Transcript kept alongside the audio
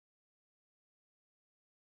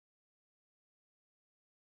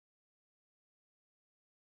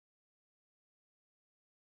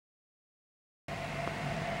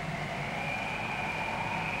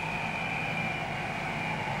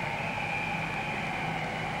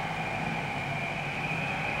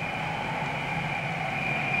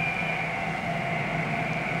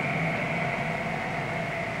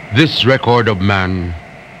This record of man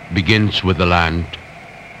begins with the land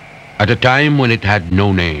at a time when it had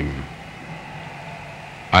no name.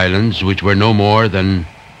 Islands which were no more than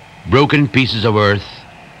broken pieces of earth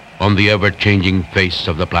on the ever-changing face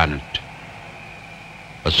of the planet.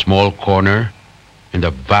 A small corner in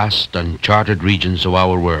the vast uncharted regions of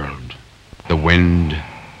our world. The wind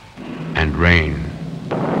and rain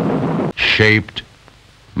shaped,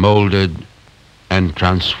 molded, and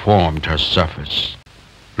transformed her surface.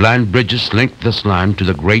 Land bridges linked this land to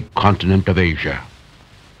the great continent of Asia.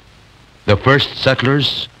 The first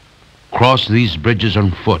settlers crossed these bridges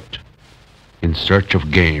on foot in search of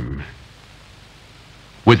game.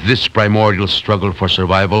 With this primordial struggle for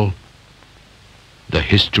survival, the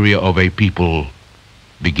history of a people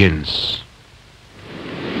begins.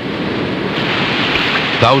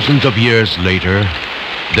 Thousands of years later,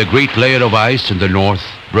 the great layer of ice in the north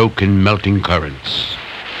broke in melting currents.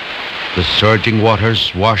 The surging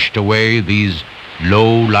waters washed away these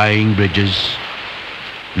low-lying bridges,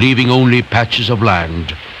 leaving only patches of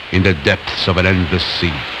land in the depths of an endless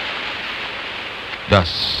sea.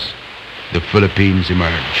 Thus, the Philippines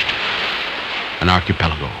emerged, an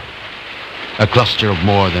archipelago, a cluster of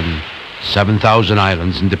more than 7,000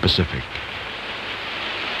 islands in the Pacific.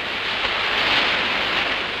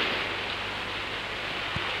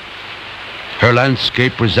 Her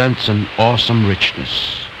landscape presents an awesome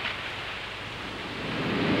richness.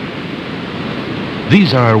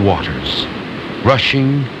 These are her waters,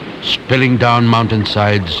 rushing, spilling down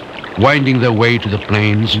mountainsides, winding their way to the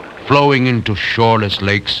plains, flowing into shoreless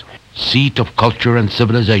lakes, seat of culture and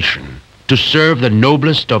civilization, to serve the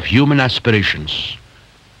noblest of human aspirations,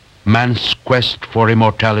 man's quest for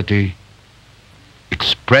immortality,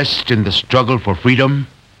 expressed in the struggle for freedom,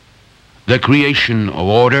 the creation of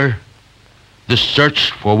order, the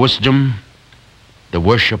search for wisdom, the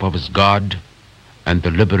worship of his God, and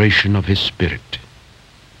the liberation of his spirit.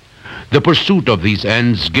 The pursuit of these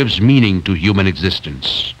ends gives meaning to human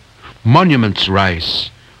existence. Monuments rise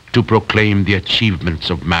to proclaim the achievements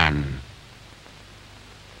of man.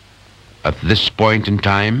 At this point in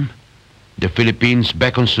time, the Philippines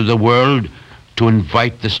beckons to the world to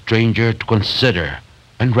invite the stranger to consider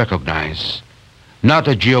and recognize not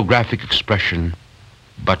a geographic expression,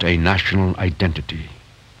 but a national identity.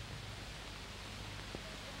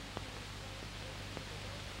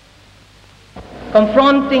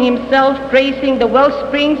 Confronting himself, tracing the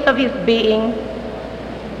wellsprings of his being,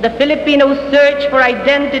 the Filipino search for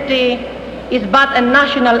identity is but a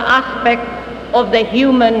national aspect of the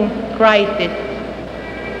human crisis.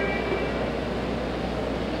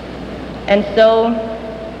 And so,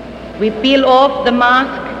 we peel off the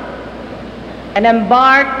mask and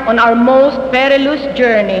embark on our most perilous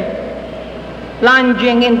journey,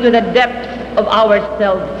 plunging into the depths of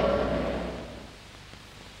ourselves.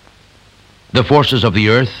 The forces of the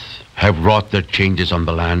earth have wrought their changes on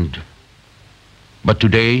the land. But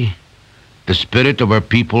today, the spirit of our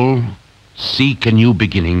people seek a new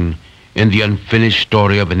beginning in the unfinished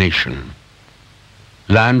story of a nation.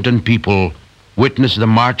 Land and people witness the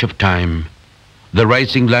march of time, the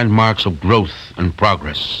rising landmarks of growth and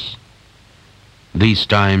progress. These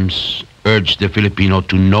times urge the Filipino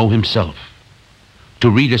to know himself,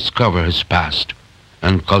 to rediscover his past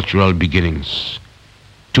and cultural beginnings,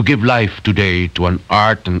 to give life today to an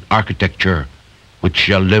art and architecture which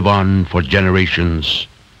shall live on for generations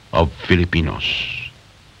of Filipinos.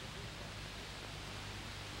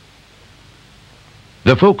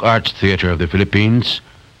 The Folk Arts Theater of the Philippines,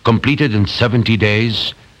 completed in 70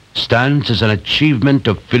 days, stands as an achievement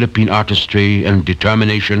of Philippine artistry and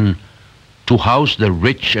determination to house the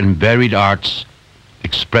rich and varied arts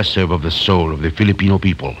expressive of the soul of the Filipino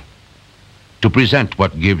people, to present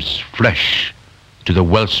what gives flesh to the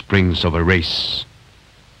wellsprings of a race,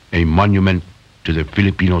 a monument to the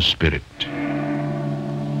Filipino spirit.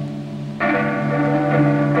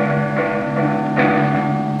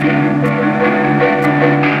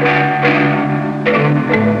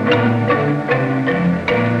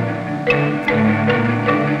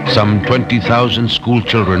 Some 20,000 school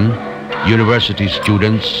children, university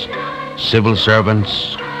students, civil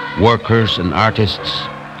servants, workers, and artists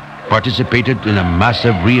participated in a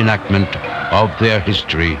massive reenactment of their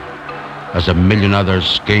history as a million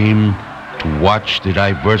others came to watch the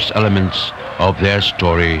diverse elements of their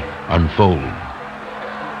story unfold.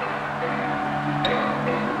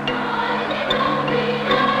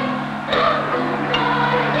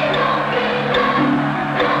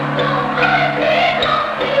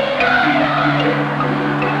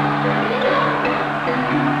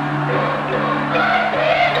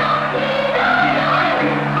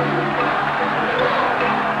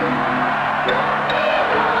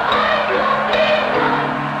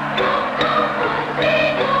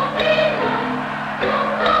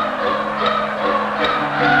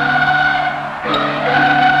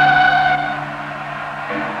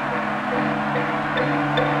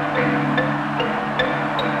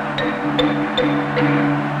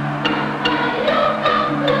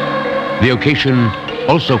 The occasion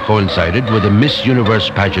also coincided with the Miss Universe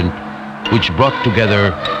pageant, which brought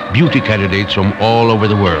together beauty candidates from all over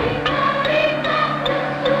the world.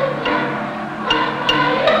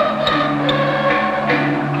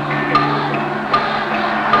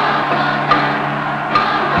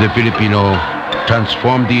 The Filipino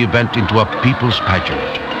transformed the event into a people's pageant,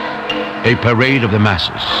 a parade of the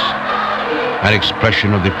masses, an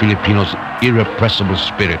expression of the Filipinos' irrepressible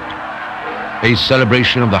spirit, a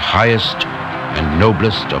celebration of the highest and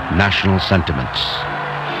noblest of national sentiments.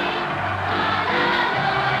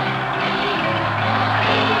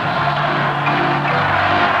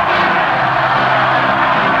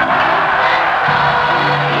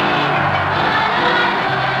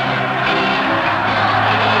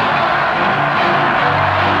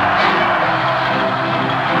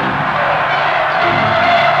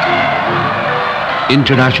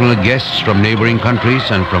 International guests from neighboring countries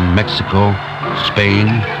and from Mexico, Spain,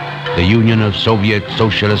 the Union of Soviet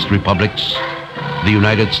Socialist Republics, the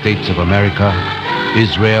United States of America,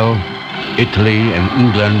 Israel, Italy, and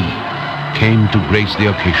England came to grace the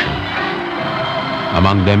occasion.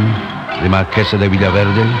 Among them, the Marquesa de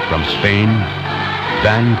Villaverde from Spain,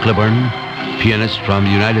 Van Cliburn, pianist from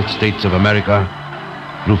the United States of America,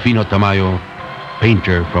 Rufino Tamayo,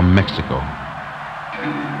 painter from Mexico.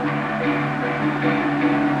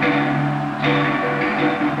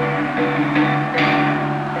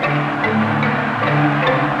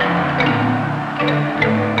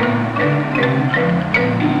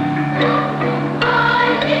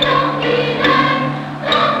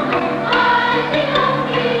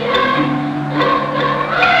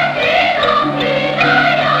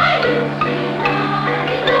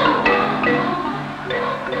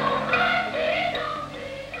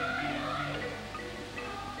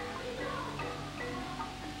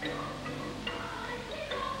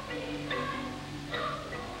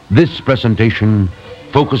 This presentation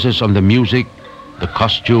focuses on the music, the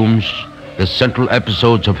costumes, the central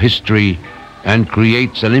episodes of history, and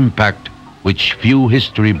creates an impact which few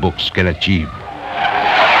history books can achieve.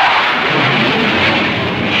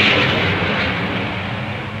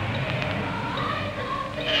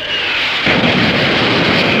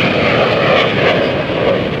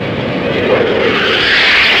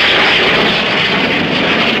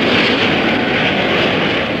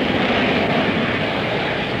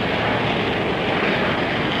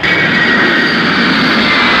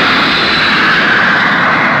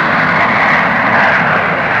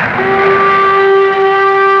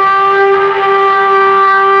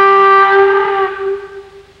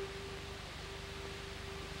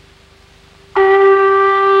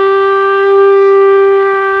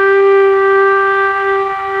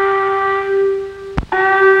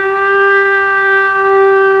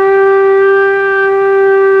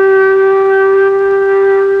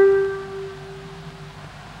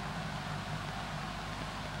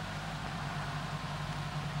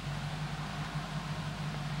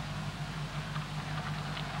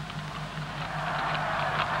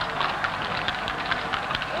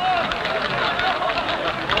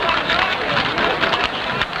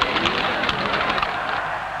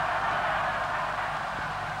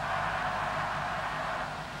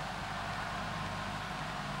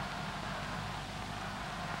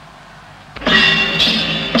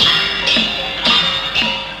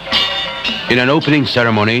 In an opening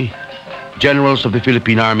ceremony, generals of the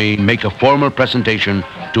Philippine Army make a formal presentation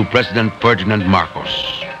to President Ferdinand Marcos.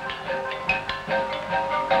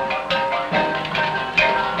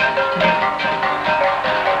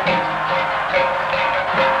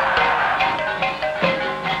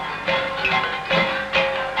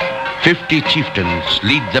 "50 chieftains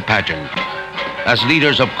lead the pageant. As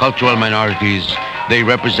leaders of cultural minorities, they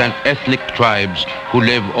represent ethnic tribes who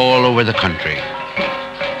live all over the country.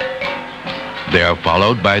 They are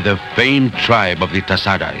followed by the famed tribe of the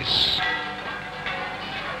Tasadas.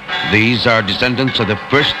 These are descendants of the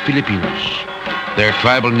first Filipinos. Their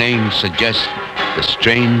tribal names suggest the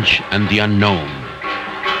strange and the unknown.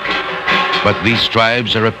 But these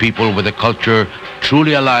tribes are a people with a culture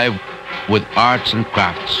truly alive with arts and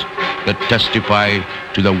crafts that testify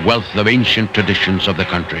to the wealth of ancient traditions of the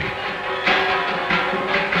country.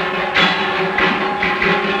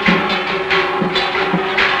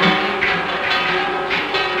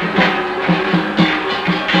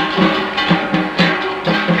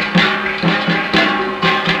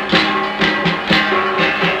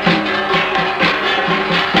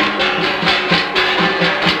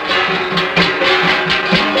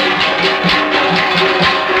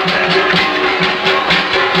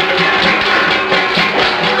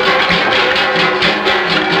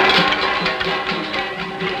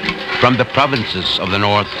 From the provinces of the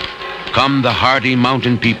north, come the hardy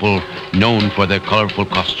mountain people known for their colorful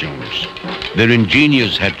costumes, their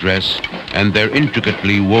ingenious headdress, and their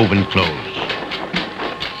intricately woven clothes.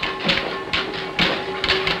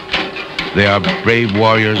 They are brave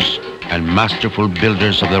warriors and masterful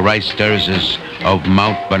builders of the rice terraces of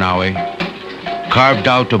Mount Banawe, carved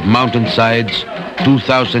out of mountainsides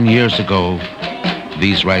 2,000 years ago.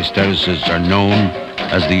 These rice terraces are known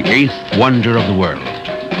as the eighth wonder of the world.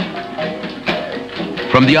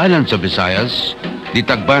 From the islands of Visayas, the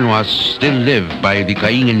Tagbanwas still live by the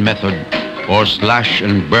Kaingin method, or slash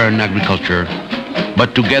and burn agriculture,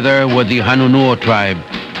 but together with the Hanunuo tribe,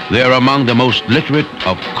 they are among the most literate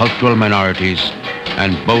of cultural minorities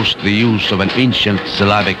and boast the use of an ancient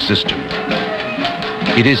syllabic system.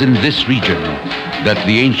 It is in this region that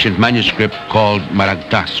the ancient manuscript called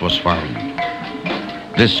Maragtas was found.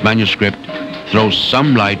 This manuscript throws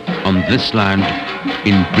some light on this land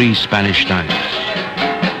in pre-Spanish times.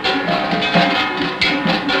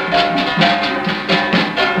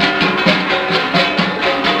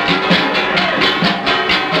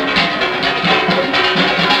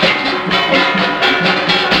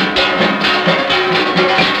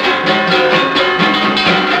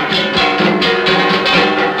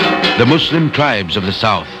 The Muslim tribes of the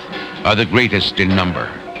south are the greatest in number.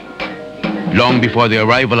 Long before the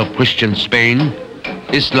arrival of Christian Spain,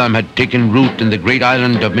 Islam had taken root in the great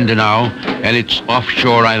island of Mindanao and its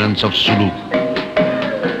offshore islands of Sulu.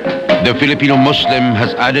 The Filipino Muslim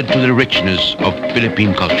has added to the richness of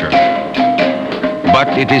Philippine culture.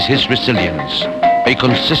 But it is his resilience, a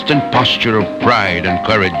consistent posture of pride and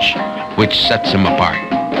courage, which sets him apart.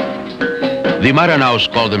 The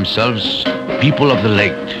Maranaos call themselves people of the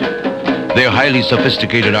lake. Their highly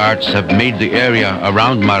sophisticated arts have made the area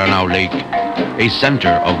around Maranao Lake a center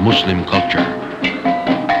of Muslim culture.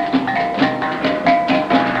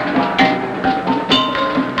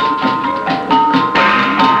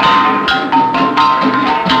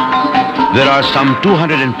 There are some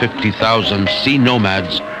 250,000 sea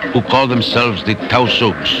nomads who call themselves the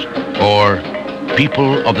Tausugs, or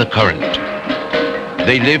people of the current.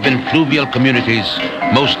 They live in fluvial communities,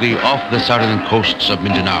 mostly off the southern coasts of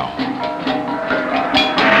Mindanao.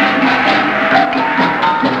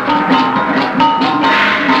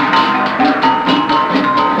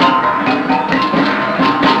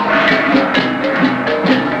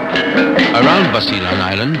 Around Basilan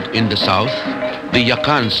Island in the south, the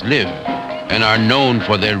Yakans live and are known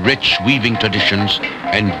for their rich weaving traditions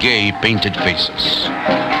and gay painted faces.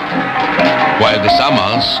 While the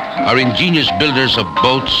Samals are ingenious builders of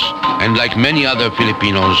boats and, like many other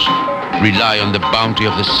Filipinos, rely on the bounty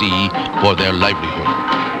of the sea for their livelihood.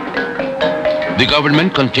 The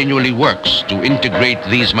government continually works to integrate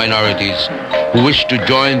these minorities who wish to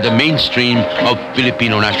join the mainstream of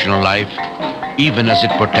Filipino national life, even as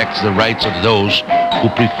it protects the rights of those who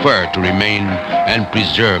prefer to remain and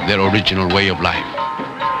preserve their original way of life.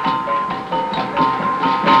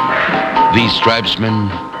 These tribesmen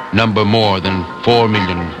number more than 4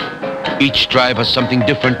 million. Each tribe has something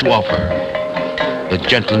different to offer. The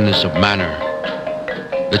gentleness of manner,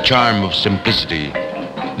 the charm of simplicity,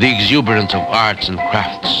 the exuberance of arts and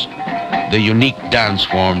crafts, the unique dance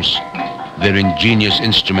forms, their ingenious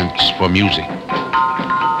instruments for music.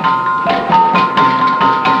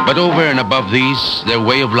 But over and above these, their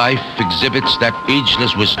way of life exhibits that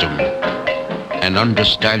ageless wisdom and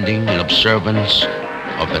understanding and observance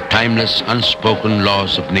of the timeless, unspoken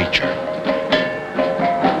laws of nature.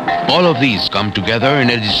 All of these come together in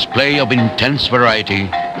a display of intense variety,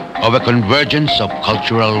 of a convergence of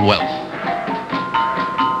cultural wealth.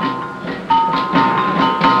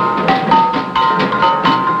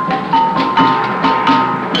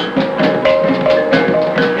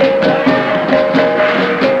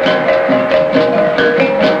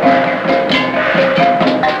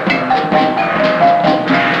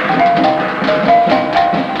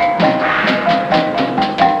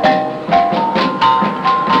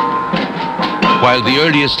 While the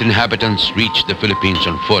earliest inhabitants reached the Philippines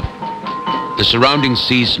on foot, the surrounding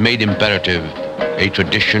seas made imperative a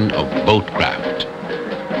tradition of boatcraft.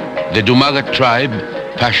 The Dumagat tribe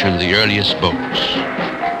fashioned the earliest boats.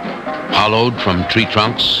 Hollowed from tree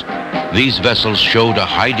trunks, these vessels showed a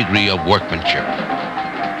high degree of workmanship.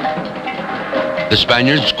 The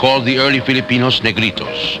Spaniards called the early Filipinos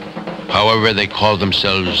Negritos. However, they called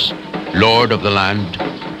themselves Lord of the Land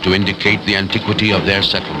to indicate the antiquity of their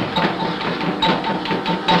settlement.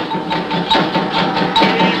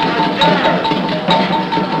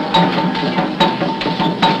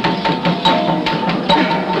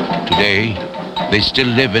 Today, they still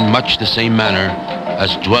live in much the same manner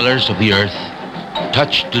as dwellers of the earth,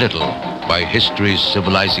 touched little by history's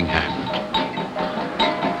civilizing hand.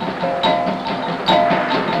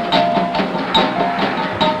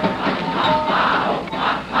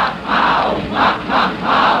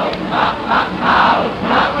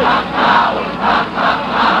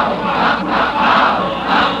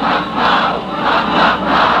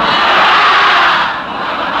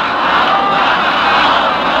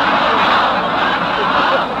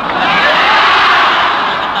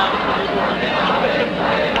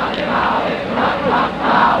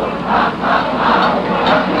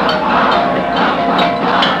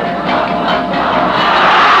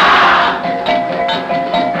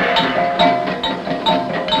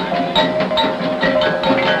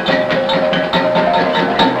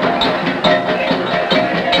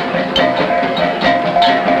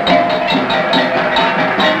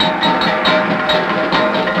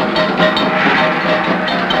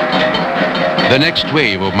 The next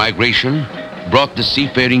wave of migration brought the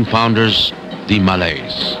seafaring founders, the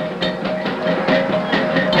Malays.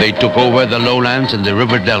 They took over the lowlands and the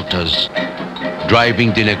river deltas,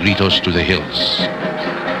 driving the Negritos to the hills.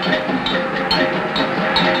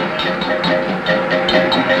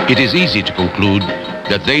 It is easy to conclude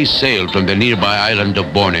that they sailed from the nearby island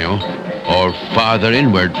of Borneo or farther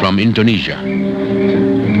inward from Indonesia.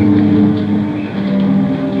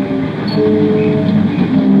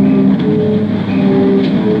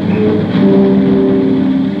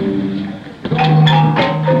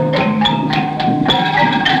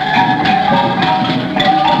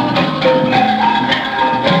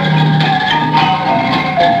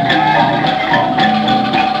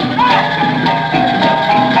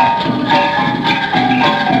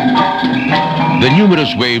 The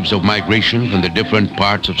numerous waves of migration from the different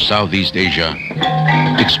parts of Southeast Asia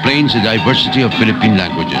explains the diversity of Philippine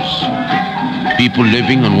languages. People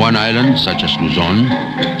living on one island, such as Luzon,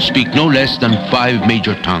 speak no less than 5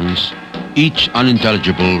 major tongues, each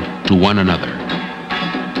unintelligible to one another.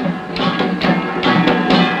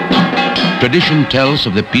 Tradition tells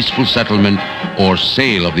of the peaceful settlement or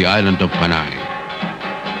sale of the island of Panay.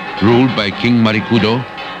 Ruled by King Marikudo,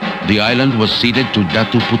 the island was ceded to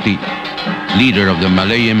Datu Puti, leader of the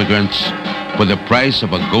Malay immigrants, for the price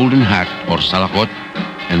of a golden hat or salakot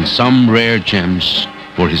and some rare gems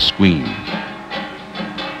for his queen.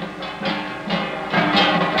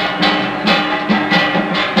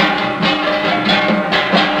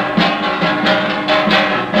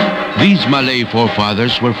 These Malay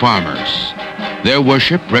forefathers were farmers. Their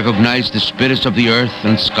worship recognized the spirits of the earth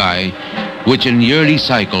and sky, which in yearly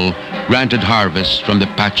cycle granted harvests from the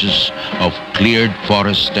patches of cleared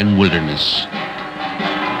forest and wilderness.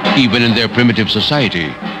 Even in their primitive society,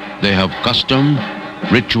 they have custom,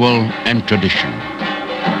 ritual, and tradition.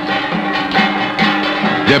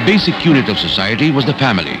 Their basic unit of society was the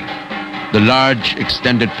family, the large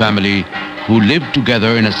extended family who lived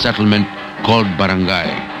together in a settlement called barangay,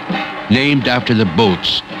 named after the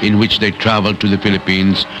boats in which they traveled to the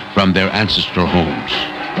Philippines from their ancestral homes.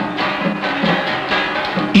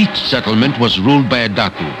 Each settlement was ruled by a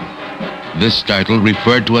datu. This title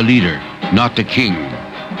referred to a leader, not a king.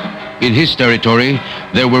 In his territory,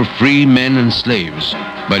 there were free men and slaves,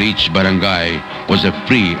 but each barangay was a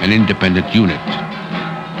free and independent unit.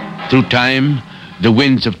 Through time, the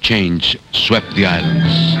winds of change swept the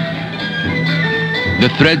islands.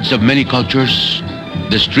 The threads of many cultures,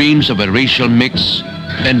 the streams of a racial mix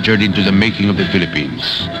entered into the making of the Philippines.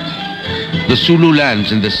 The Sulu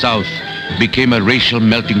lands in the south became a racial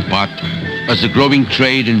melting pot as the growing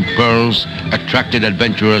trade in pearls attracted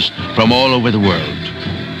adventurers from all over the world.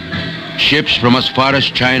 Ships from as far as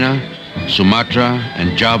China, Sumatra,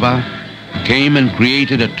 and Java came and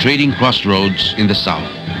created a trading crossroads in the south.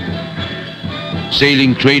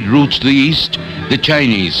 Sailing trade routes to the east, the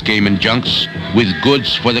Chinese came in junks with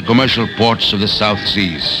goods for the commercial ports of the South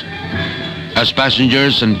Seas. As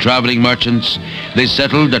passengers and traveling merchants, they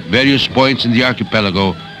settled at various points in the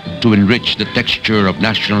archipelago to enrich the texture of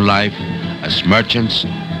national life as merchants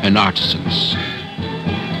and artisans.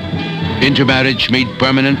 Intermarriage made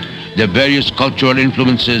permanent the various cultural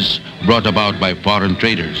influences brought about by foreign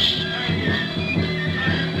traders.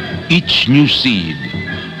 Each new seed,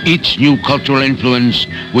 each new cultural influence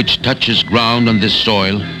which touches ground on this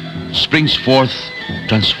soil springs forth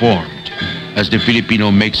transformed as the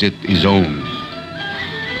Filipino makes it his own.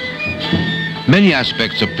 Many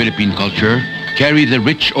aspects of Philippine culture carry the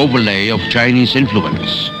rich overlay of Chinese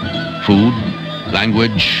influence. Food,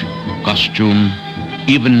 language, costume,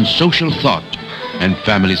 even social thought and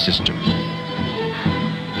family system.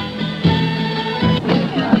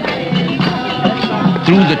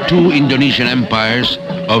 Through the 2 Indonesian empires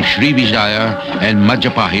of Sriwijaya and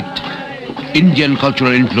Majapahit, Indian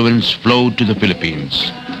cultural influence flowed to the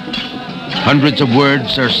Philippines. Hundreds of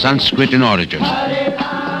words are Sanskrit in origin.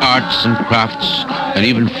 Arts and crafts and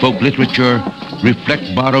even folk literature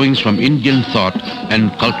reflect borrowings from Indian thought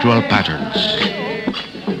and cultural patterns.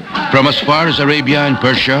 From as far as Arabia and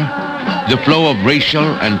Persia, the flow of racial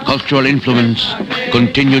and cultural influence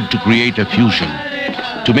continued to create a fusion,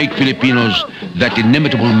 to make Filipinos that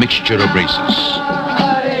inimitable mixture of races.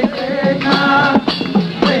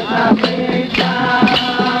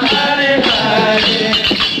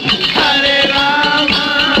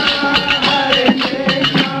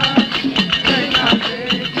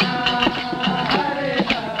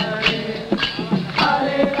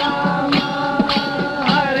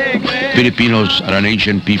 Filipinos are an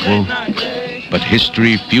ancient people, but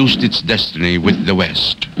history fused its destiny with the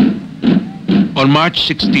West. On March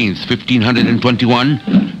 16, 1521,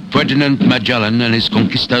 Ferdinand Magellan and his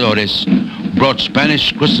conquistadores brought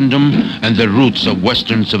Spanish Christendom and the roots of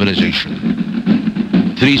Western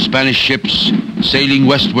civilization. 3 Spanish ships sailing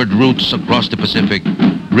westward routes across the Pacific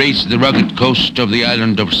raced the rugged coast of the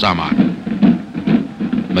island of Samar.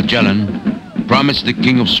 Magellan promised the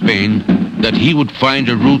King of Spain that he would find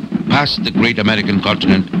a route past the great American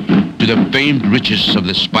continent to the famed riches of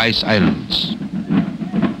the Spice Islands.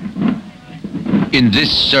 In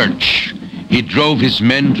this search, he drove his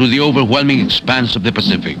men through the overwhelming expanse of the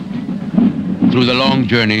Pacific. Through the long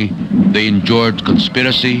journey, they endured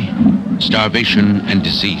conspiracy, starvation, and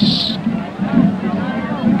disease.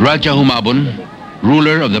 Raja Humabon,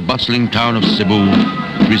 ruler of the bustling town of Cebu,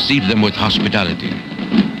 received them with hospitality.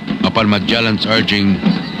 Upon Magellan's urging,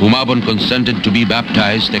 Humabon consented to be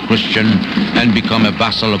baptized a Christian and become a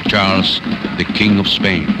vassal of Charles, the King of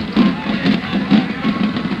Spain.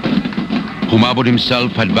 Humabon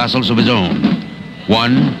himself had vassals of his own.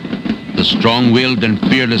 One, the strong-willed and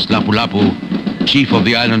fearless Lapu-Lapu, chief of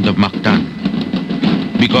the island of Mactan.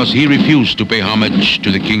 Because he refused to pay homage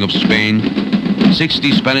to the King of Spain,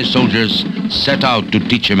 60 Spanish soldiers set out to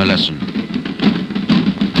teach him a lesson.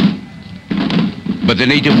 But the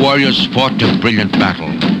native warriors fought a brilliant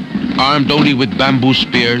battle. Armed only with bamboo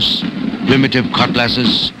spears, primitive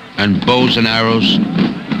cutlasses, and bows and arrows,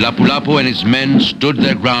 Lapu-Lapu and his men stood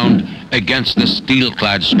their ground against the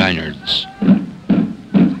steel-clad Spaniards.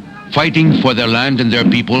 Fighting for their land and their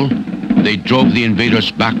people, they drove the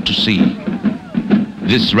invaders back to sea.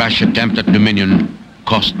 This rash attempt at dominion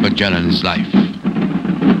cost Magellan his life.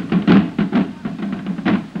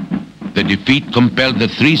 The defeat compelled the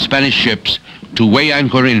 3 Spanish ships to weigh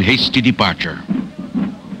anchor in hasty departure.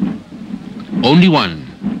 Only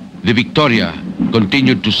one, the Victoria,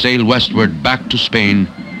 continued to sail westward back to Spain,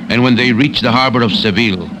 and when they reached the harbor of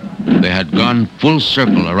Seville, they had gone full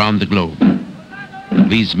circle around the globe.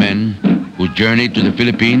 These men, who journeyed to the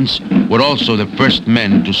Philippines, were also the first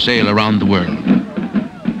men to sail around the world.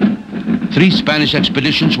 3 Spanish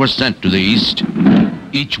expeditions were sent to the east.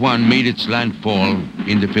 Each one made its landfall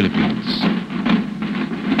in the Philippines.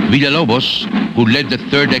 Villalobos, who led the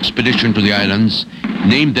 3rd expedition to the islands,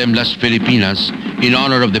 named them Las Filipinas in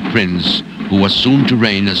honor of the prince who was soon to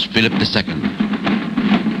reign as Philip II.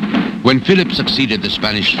 When Philip succeeded the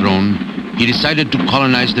Spanish throne, he decided to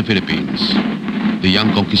colonize the Philippines. The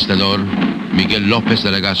young conquistador, Miguel Lopez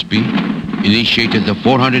de Legazpi, initiated the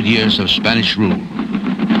 400 years of Spanish rule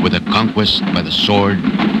with a conquest by the sword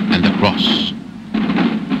and the cross.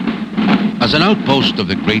 As an outpost of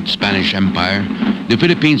the great Spanish Empire, the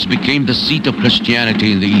Philippines became the seat of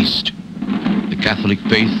Christianity in the East. The Catholic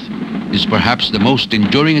faith is perhaps the most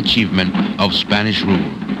enduring achievement of Spanish rule.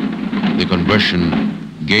 The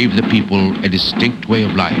conversion gave the people a distinct way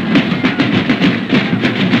of life.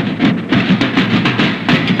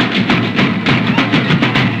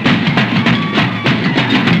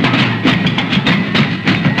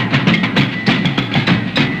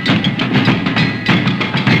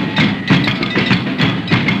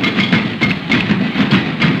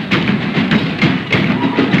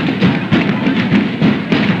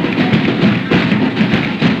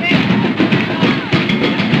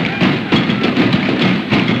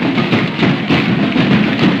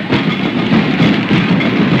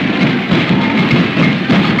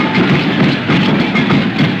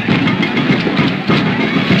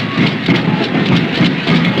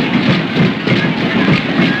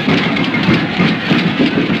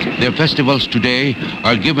 Their festivals today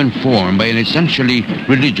are given form by an essentially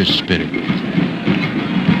religious spirit.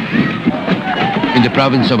 In the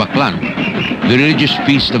province of Aklan, the religious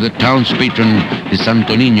feast of the town's patron, the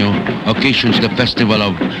Santo Niño, occasions the festival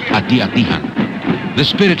of Ati-Atihan. The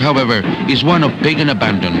spirit, however, is one of pagan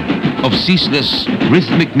abandon, of ceaseless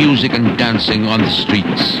rhythmic music and dancing on the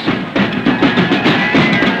streets.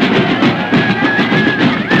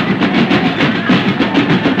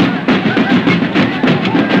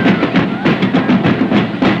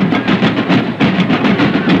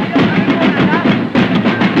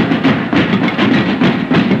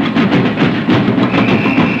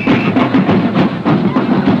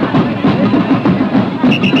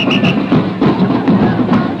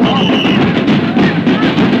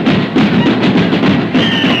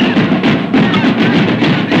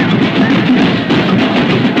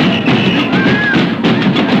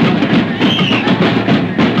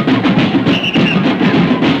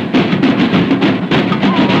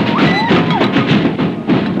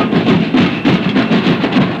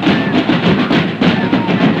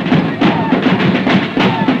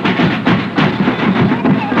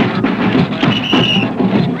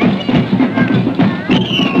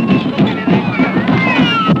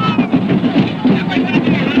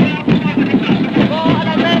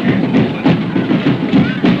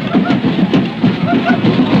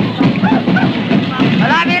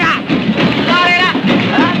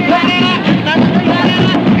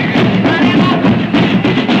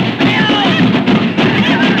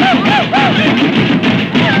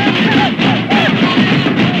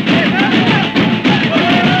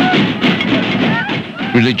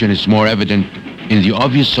 religion is more evident in the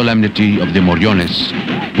obvious solemnity of the Moriones,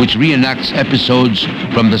 which reenacts episodes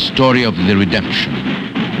from the story of the redemption.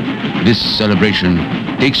 This celebration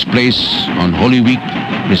takes place on Holy Week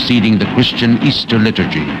preceding the Christian Easter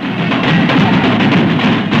liturgy.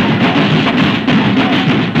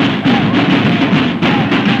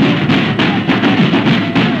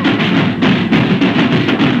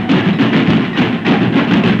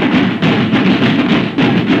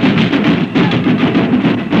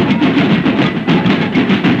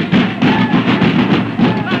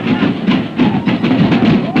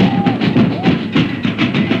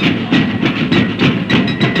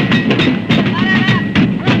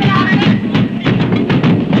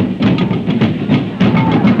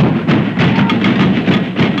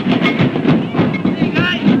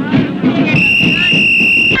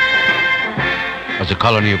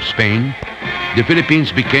 Colony of Spain, the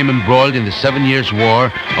Philippines became embroiled in the 7 Years'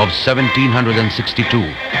 War of 1762.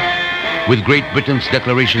 With Great Britain's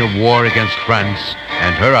declaration of war against France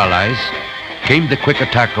and her allies, came the quick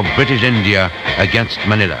attack of British India against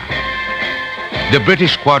Manila. The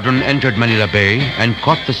British squadron entered Manila Bay and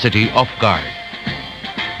caught the city off guard.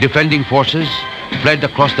 Defending forces fled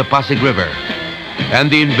across the Pasig River, and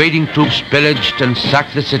the invading troops pillaged and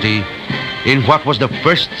sacked the city in what was the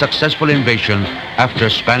first successful invasion after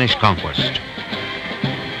Spanish conquest.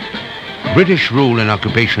 British rule and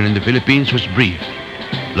occupation in the Philippines was brief,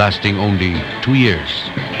 lasting only 2 years.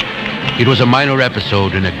 It was a minor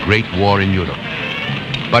episode in a great war in Europe,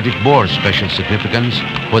 but it bore special significance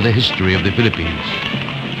for the history of the Philippines.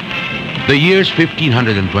 The years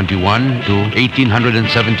 1521 to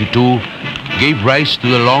 1872 gave rise to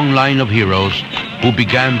the long line of heroes who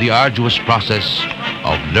began the arduous process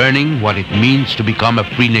of learning what it means to become a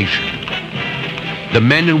free nation. The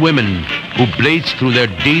men and women who blazed through their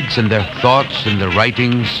deeds and their thoughts and their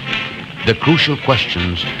writings the crucial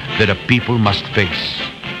questions that a people must face.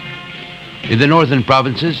 In the northern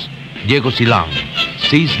provinces, Diego Silang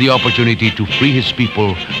seized the opportunity to free his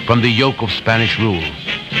people from the yoke of Spanish rule,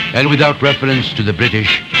 and without reference to the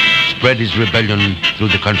British, spread his rebellion through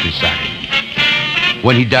the countryside.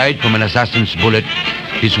 When he died from an assassin's bullet,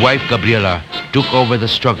 his wife Gabriela took over the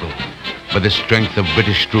struggle, but the strength of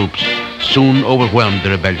British troops soon overwhelmed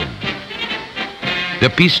the rebellion. The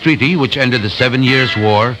peace treaty, which ended the 7 Years'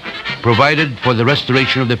 War, provided for the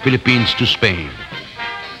restoration of the Philippines to Spain.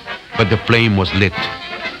 But the flame was lit.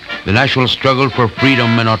 The national struggle for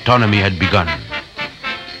freedom and autonomy had begun.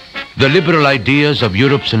 The liberal ideas of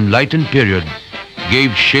Europe's enlightened period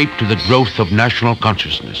gave shape to the growth of national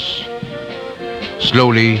consciousness.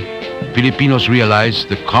 Slowly, Filipinos realized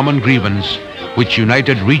the common grievance which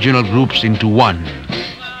united regional groups into one,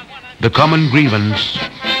 the common grievance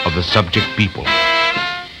of the subject people.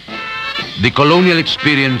 The colonial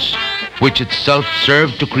experience which itself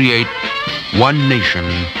served to create one nation,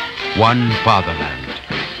 one fatherland.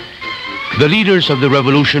 The leaders of the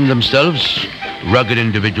revolution themselves, rugged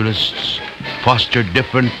individualists, fostered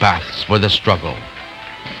different paths for the struggle.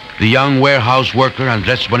 The young warehouse worker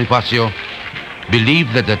Andres Bonifacio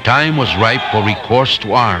believed that the time was ripe for recourse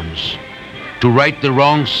to arms, to right the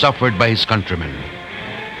wrongs suffered by his countrymen.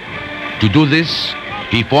 To do this,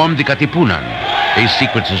 he formed the Katipunan, a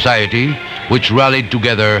secret society which rallied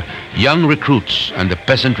together young recruits and the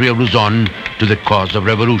peasantry of Luzon to the cause of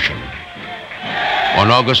revolution.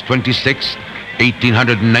 On August 26,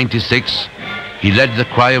 1896, he led the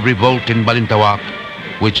cry of revolt in Balintawak,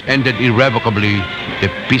 which ended irrevocably the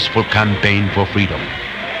peaceful campaign for freedom.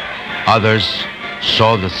 Others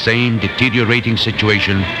saw the same deteriorating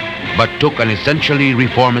situation but took an essentially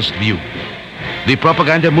reformist view. The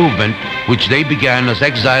propaganda movement, which they began as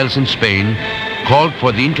exiles in Spain, called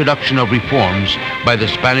for the introduction of reforms by the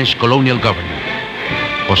Spanish colonial government.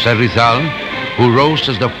 José Rizal, who rose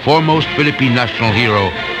as the foremost Philippine national hero,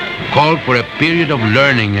 called for a period of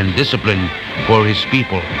learning and discipline for his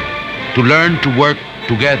people, to learn to work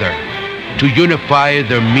together, to unify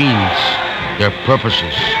their means, their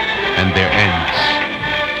purposes, and their ends.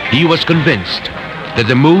 He was convinced that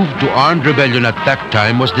the move to armed rebellion at that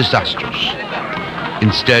time was disastrous.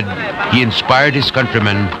 Instead, he inspired his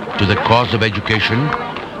countrymen to the cause of education,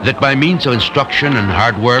 that by means of instruction and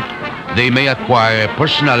hard work, they may acquire a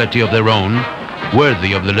personality of their own,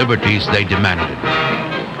 worthy of the liberties they demanded.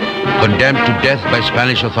 Condemned to death by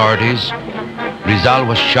Spanish authorities, Rizal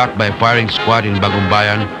was shot by a firing squad in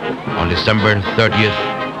Bagumbayan on December 30th,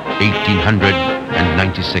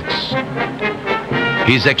 1896.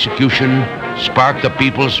 His execution sparked the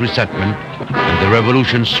people's resentment, and the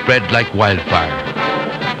revolution spread like wildfire.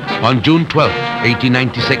 On June 12,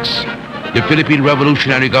 1896, the Philippine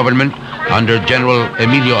Revolutionary Government under General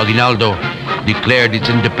Emilio Aguinaldo declared its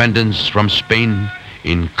independence from Spain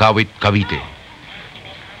in Kawit, Cavite.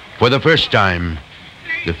 For the first time,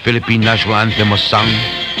 the Philippine national anthem was sung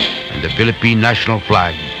and the Philippine national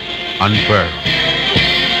flag unfurled.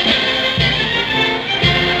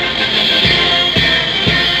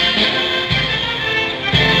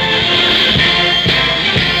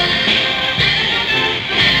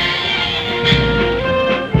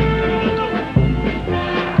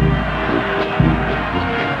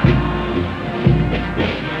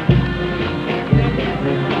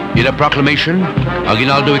 In a proclamation,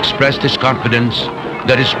 Aguinaldo expressed his confidence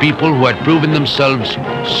that his people who had proven themselves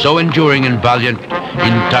so enduring and valiant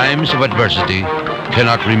in times of adversity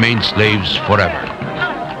cannot remain slaves forever.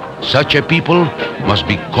 Such a people must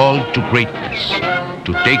be called to greatness,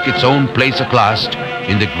 to take its own place at last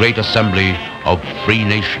in the great assembly of free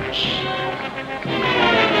nations.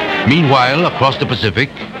 Meanwhile, across the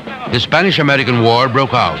Pacific, the Spanish-American War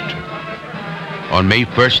broke out. On May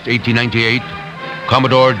 1st, 1898,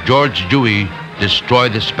 Commodore George Dewey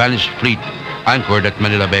destroyed the Spanish fleet anchored at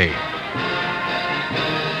Manila Bay.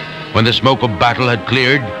 When the smoke of battle had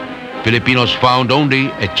cleared, Filipinos found only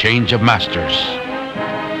a change of masters.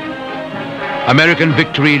 American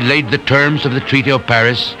victory laid the terms of the Treaty of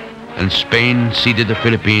Paris, and Spain ceded the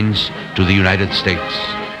Philippines to the United States.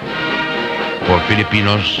 For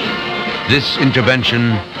Filipinos, this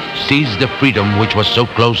intervention seized the freedom which was so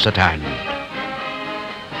close at hand.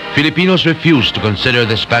 Filipinos refused to consider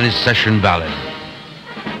the Spanish cession valid.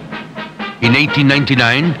 In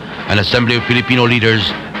 1899, an assembly of Filipino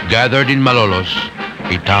leaders gathered in Malolos,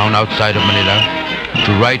 a town outside of Manila,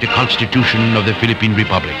 to write a constitution of the Philippine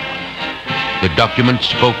Republic. The document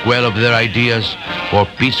spoke well of their ideas for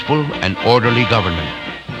peaceful and orderly government.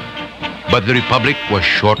 But the Republic was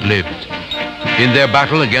short-lived. In their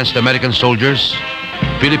battle against American soldiers,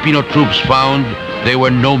 Filipino troops found they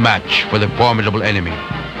were no match for the formidable enemy.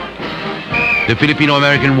 The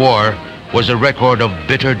Filipino-American War was a record of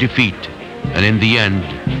bitter defeat and, in the end,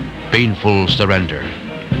 painful surrender.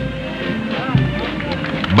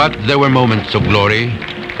 But there were moments of glory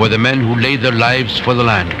for the men who laid their lives for the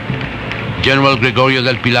land. General Gregorio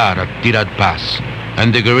del Pilar at Tirad Pass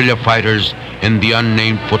and the guerrilla fighters in the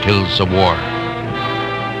unnamed foothills of war.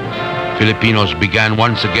 Filipinos began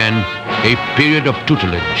once again a period of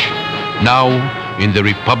tutelage, now in the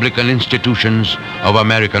republican institutions of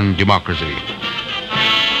American democracy.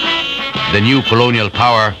 The new colonial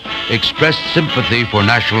power expressed sympathy for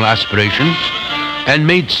national aspirations and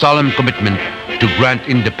made solemn commitment to grant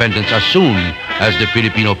independence as soon as the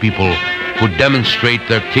Filipino people could demonstrate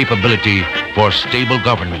their capability for stable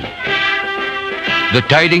government. The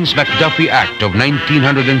Tidings-McDuffie Act of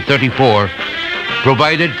 1934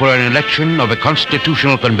 provided for an election of a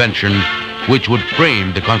constitutional convention which would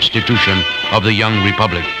frame the constitution of the young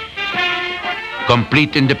republic.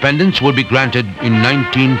 Complete independence would be granted in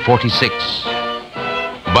 1946.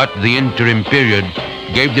 But the interim period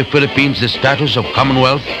gave the Philippines the status of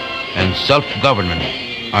Commonwealth and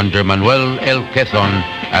self-government under Manuel L. Quezon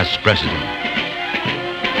as president.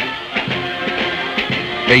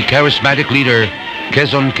 A charismatic leader,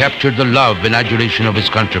 Quezon captured the love and adulation of his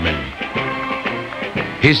countrymen.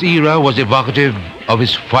 His era was evocative of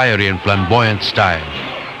his fiery and flamboyant style.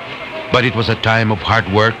 But it was a time of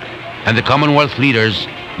hard work, and the Commonwealth leaders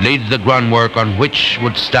laid the groundwork on which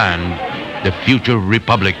would stand the future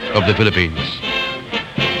Republic of the Philippines.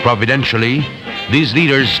 Providentially, these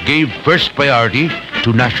leaders gave first priority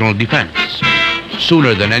to national defense.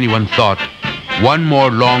 Sooner than anyone thought, one more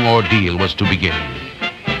long ordeal was to begin.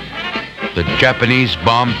 The Japanese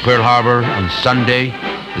bombed Pearl Harbor on Sunday,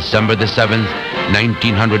 December the 7th,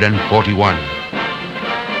 1941.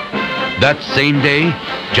 That same day,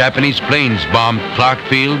 Japanese planes bombed Clark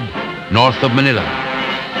Field, north of Manila.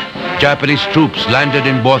 Japanese troops landed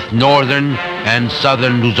in both northern and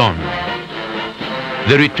southern Luzon.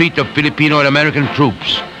 The retreat of Filipino and American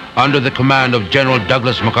troops under the command of General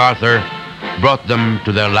Douglas MacArthur brought them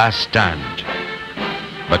to their last stand.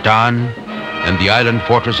 Bataan and the island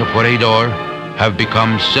fortress of Corregidor have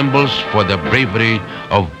become symbols for the bravery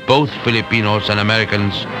of both Filipinos and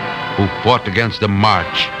Americans who fought against the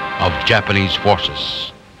march of Japanese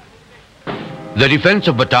forces. The defense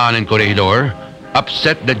of Bataan and Corregidor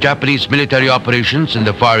upset the Japanese military operations in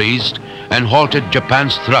the Far East and halted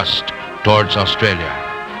Japan's thrust towards Australia.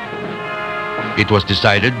 It was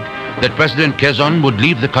decided that President Quezon would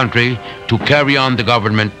leave the country to carry on the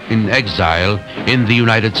government in exile in the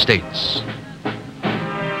United States.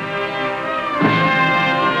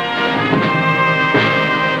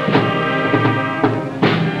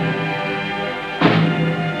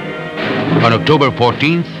 On October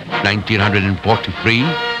 14th, 1943,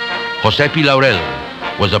 Jose P. Laurel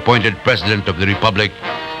was appointed President of the Republic,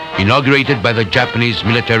 inaugurated by the Japanese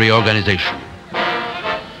military organization.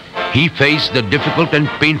 He faced the difficult and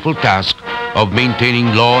painful task of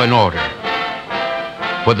maintaining law and order.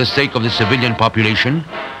 For the sake of the civilian population,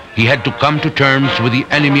 he had to come to terms with the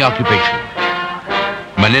enemy occupation.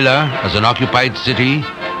 Manila, as an occupied city,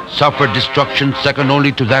 suffered destruction second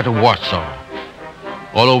only to that of Warsaw.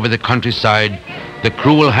 All over the countryside, the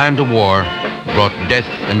cruel hand of war brought death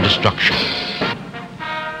and destruction.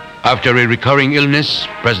 After a recurring illness,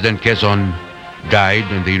 President Quezon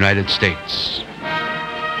died in the United States.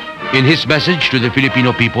 In his message to the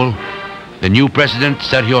Filipino people, the new President,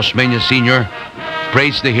 Sergio Osmeña Sr.,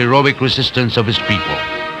 praised the heroic resistance of his people.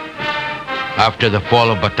 After the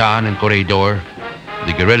fall of Bataan and Corregidor,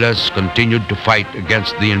 the guerrillas continued to fight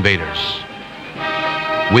against the invaders.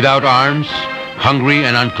 Without arms, hungry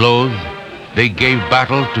and unclothed, they gave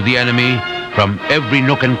battle to the enemy from every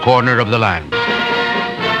nook and corner of the land.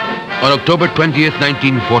 On October 20th,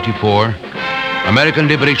 1944, American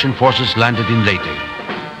Liberation Forces landed in Leyte.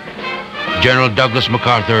 General Douglas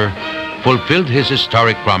MacArthur fulfilled his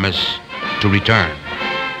historic promise to return.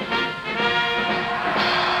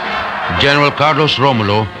 General Carlos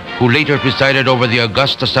Romulo, who later presided over the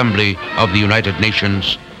august assembly of the United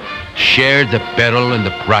Nations, shared the peril and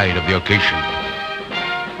the pride of the occasion.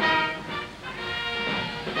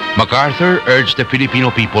 MacArthur urged the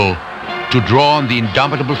Filipino people to draw on the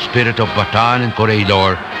indomitable spirit of Bataan and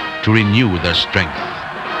Corregidor to renew their strength.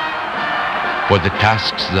 For the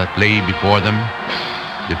tasks that lay before them,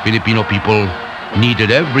 the Filipino people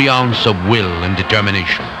needed every ounce of will and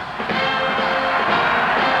determination.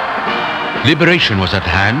 Liberation was at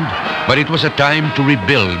hand, but it was a time to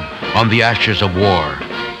rebuild on the ashes of war,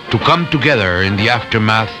 to come together in the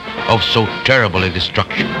aftermath of so terrible a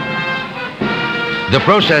destruction. The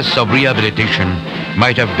process of rehabilitation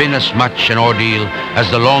might have been as much an ordeal as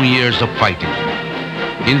the long years of fighting.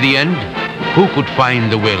 In the end, who could find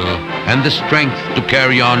the will and the strength to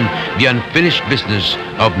carry on the unfinished business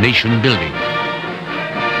of nation building?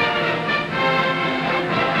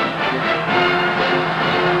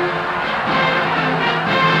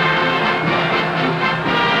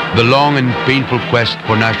 The long and painful quest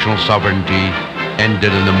for national sovereignty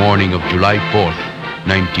ended in the morning of July 4th,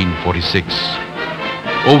 1946.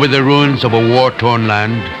 Over the ruins of a war-torn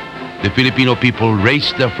land, the Filipino people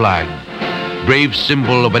raised their flag, brave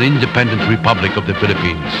symbol of an independent republic of the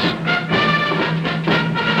Philippines.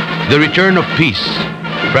 The return of peace,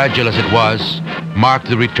 fragile as it was, marked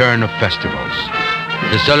the return of festivals.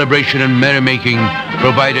 The celebration and merrymaking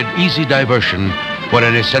provided easy diversion for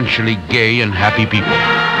an essentially gay and happy people.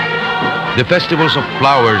 The festivals of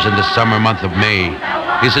flowers in the summer month of May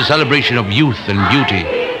is a celebration of youth and beauty.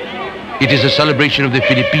 It is a celebration of the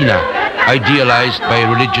Filipina, idealized by a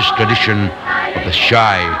religious tradition of the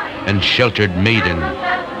shy and sheltered maiden,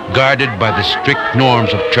 guarded by the strict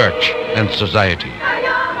norms of church and society.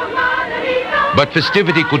 But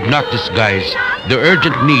festivity could not disguise the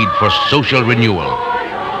urgent need for social renewal.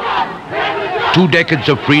 2 decades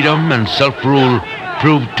of freedom and self-rule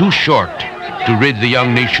proved too short to rid the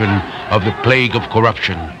young nation of the plague of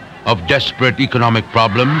corruption, of desperate economic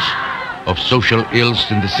problems, of social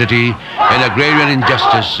ills in the city, and agrarian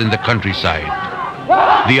injustice in the countryside.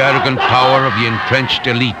 The arrogant power of the entrenched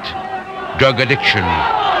elite, drug addiction,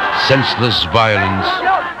 senseless violence,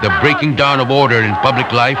 the breaking down of order in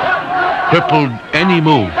public life crippled any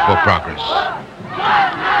move for progress.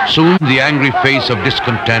 Soon the angry face of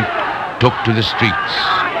discontent took to the streets.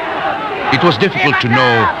 It was difficult to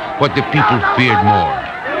know what the people feared more,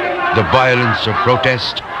 the violence of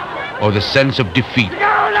protest or the sense of defeat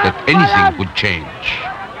that anything would change.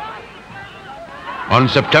 On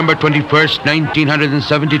September 21st,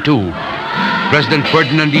 1972, President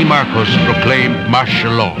Ferdinand E. Marcos proclaimed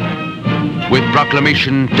martial law. With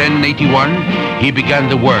Proclamation 1081, he began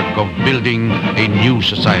the work of building a new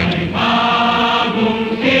society.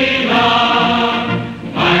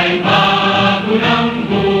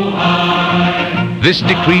 This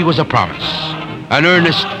decree was a promise, an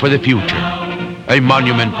earnest for the future, a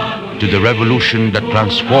monument to the revolution that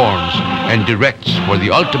transforms and directs for the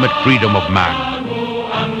ultimate freedom of man.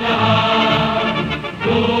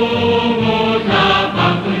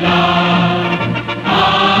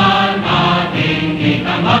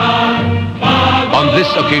 On this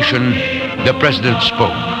occasion, the President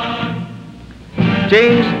spoke.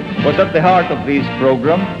 Change was at the heart of this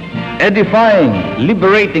program, edifying,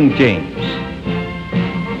 liberating change.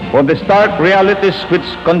 For the stark realities which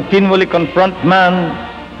continually confront man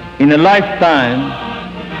in a lifetime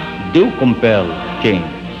do compel change.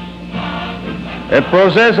 A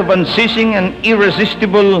process of unceasing and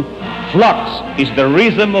irresistible flux is the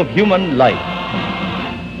rhythm of human life.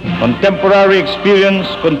 Contemporary experience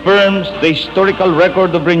confirms the historical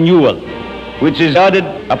record of renewal, which is added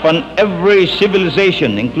upon every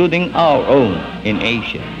civilization, including our own in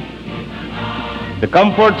Asia. The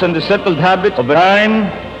comforts and the settled habits of time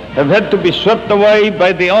have had to be swept away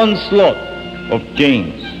by the onslaught of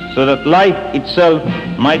change, so that life itself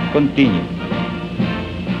might continue.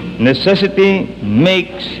 Necessity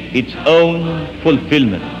makes its own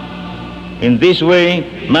fulfillment. In this way,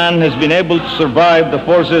 man has been able to survive the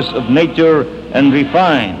forces of nature and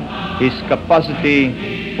refine his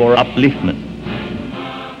capacity for upliftment.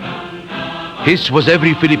 His was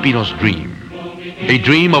every Filipino's dream, a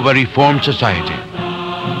dream of a reformed society.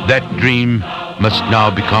 That dream must now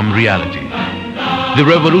become reality. The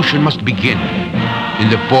revolution must begin in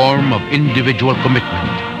the form of individual commitment,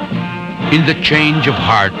 in the change of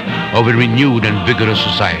heart of a renewed and vigorous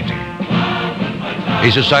society.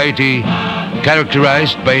 A society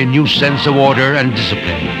characterized by a new sense of order and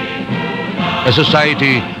discipline. A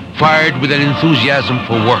society fired with an enthusiasm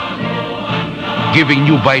for work, giving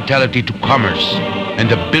new vitality to commerce and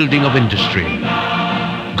the building of industry,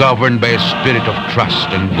 governed by a spirit of trust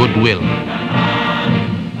and goodwill.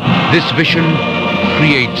 This vision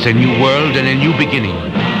creates a new world and a new beginning,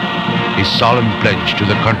 a solemn pledge to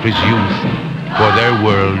the country's youth for their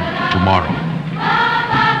world tomorrow.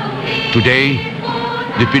 Today,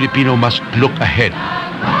 the Filipino must look ahead,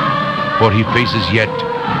 for he faces yet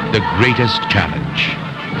the greatest challenge.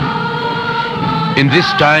 In this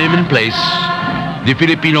time and place, the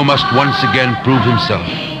Filipino must once again prove himself,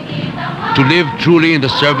 to live truly in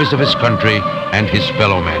the service of his country and his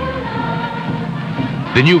fellow men.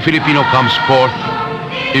 The new Filipino comes forth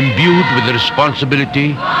imbued with the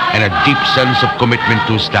responsibility and a deep sense of commitment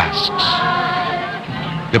to his tasks.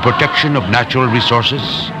 The protection of natural resources,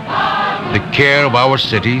 the care of our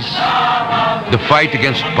cities, the fight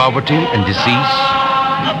against poverty and disease,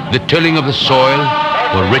 the tilling of the soil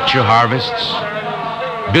for richer harvests,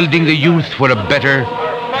 building the youth for a better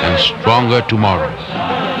and stronger tomorrow.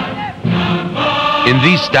 In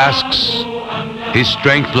these tasks, his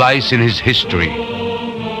strength lies in his history,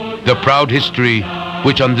 the proud history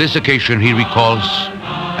which on this occasion he recalls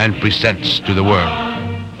and presents to the world.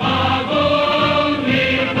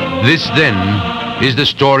 This then is the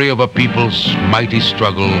story of a people's mighty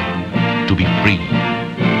struggle to be free,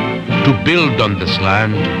 to build on this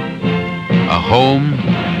land a home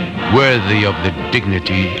worthy of the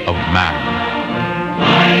dignity of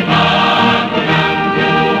man.